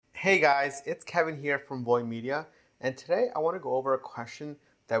Hey guys, it's Kevin here from Void Media, and today I want to go over a question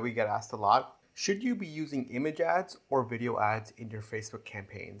that we get asked a lot. Should you be using image ads or video ads in your Facebook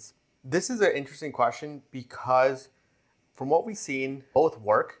campaigns? This is an interesting question because from what we've seen, both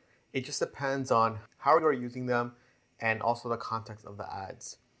work. It just depends on how you are using them and also the context of the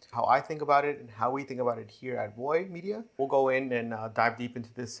ads. How I think about it and how we think about it here at Void Media, we'll go in and dive deep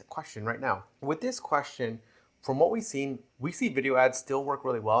into this question right now. With this question, from what we've seen, we see video ads still work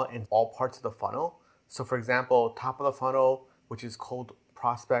really well in all parts of the funnel. So for example, top of the funnel, which is cold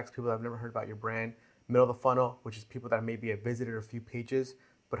prospects, people that have never heard about your brand. Middle of the funnel, which is people that maybe have visited a few pages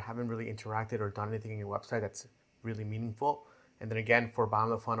but haven't really interacted or done anything in your website that's really meaningful. And then again, for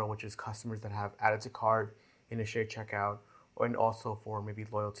bottom of the funnel, which is customers that have added to cart, initiated checkout, and also for maybe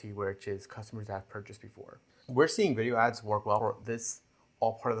loyalty, which is customers that have purchased before. We're seeing video ads work well for this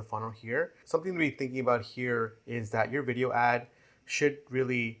all part of the funnel here. Something to be thinking about here is that your video ad should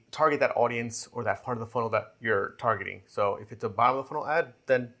really target that audience or that part of the funnel that you're targeting. So if it's a bottom of the funnel ad,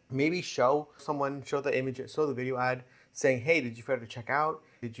 then maybe show the image, show the video ad saying, hey, did you fail to check out?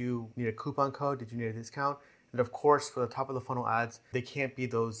 Did you need a coupon code? Did you need a discount? And of course, for the top of the funnel ads, they can't be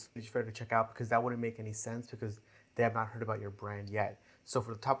those did you fail to check out because that wouldn't make any sense because they have not heard about your brand yet. So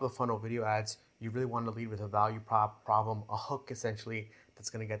for the top of the funnel video ads, you really want to lead with a value problem, a hook essentially that's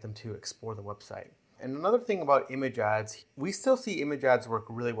going to get them to explore the website. And another thing about image ads, we still see image ads work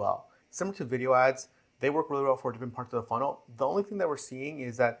really well. Similar to video ads, they work really well for different parts of the funnel. The only thing that we're seeing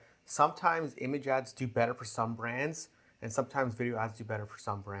is that sometimes image ads do better for some brands and sometimes video ads do better for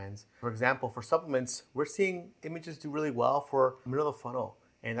some brands. For example, for supplements, we're seeing images do really well for middle of the funnel.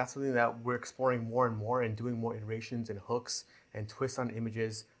 And that's something that we're exploring more and more and doing more iterations and hooks and twists on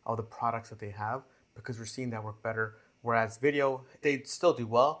images of the products that they have because we're seeing that work better. Whereas video, they still do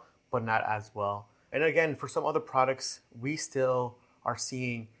well, but not as well. And again, for some other products, we still are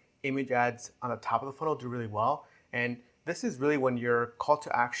seeing image ads on the top of the funnel do really well. And this is really when your call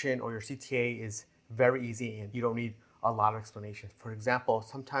to action or your CTA is very easy and you don't need a lot of explanation. For example,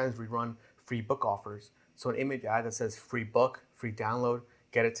 sometimes we run free book offers. So an image ad that says free book, free download,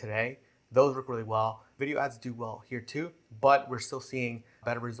 get it today. Those work really well. Video ads do well here too, but we're still seeing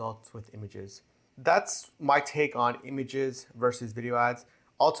better results with images. That's my take on images versus video ads.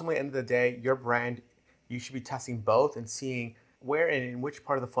 Ultimately, at the end of the day, your brand, you should be testing both and seeing where and in which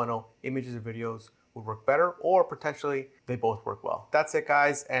part of the funnel images or videos would work better, or potentially they both work well. That's it,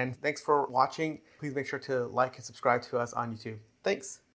 guys, and thanks for watching. Please make sure to like and subscribe to us on YouTube. Thanks.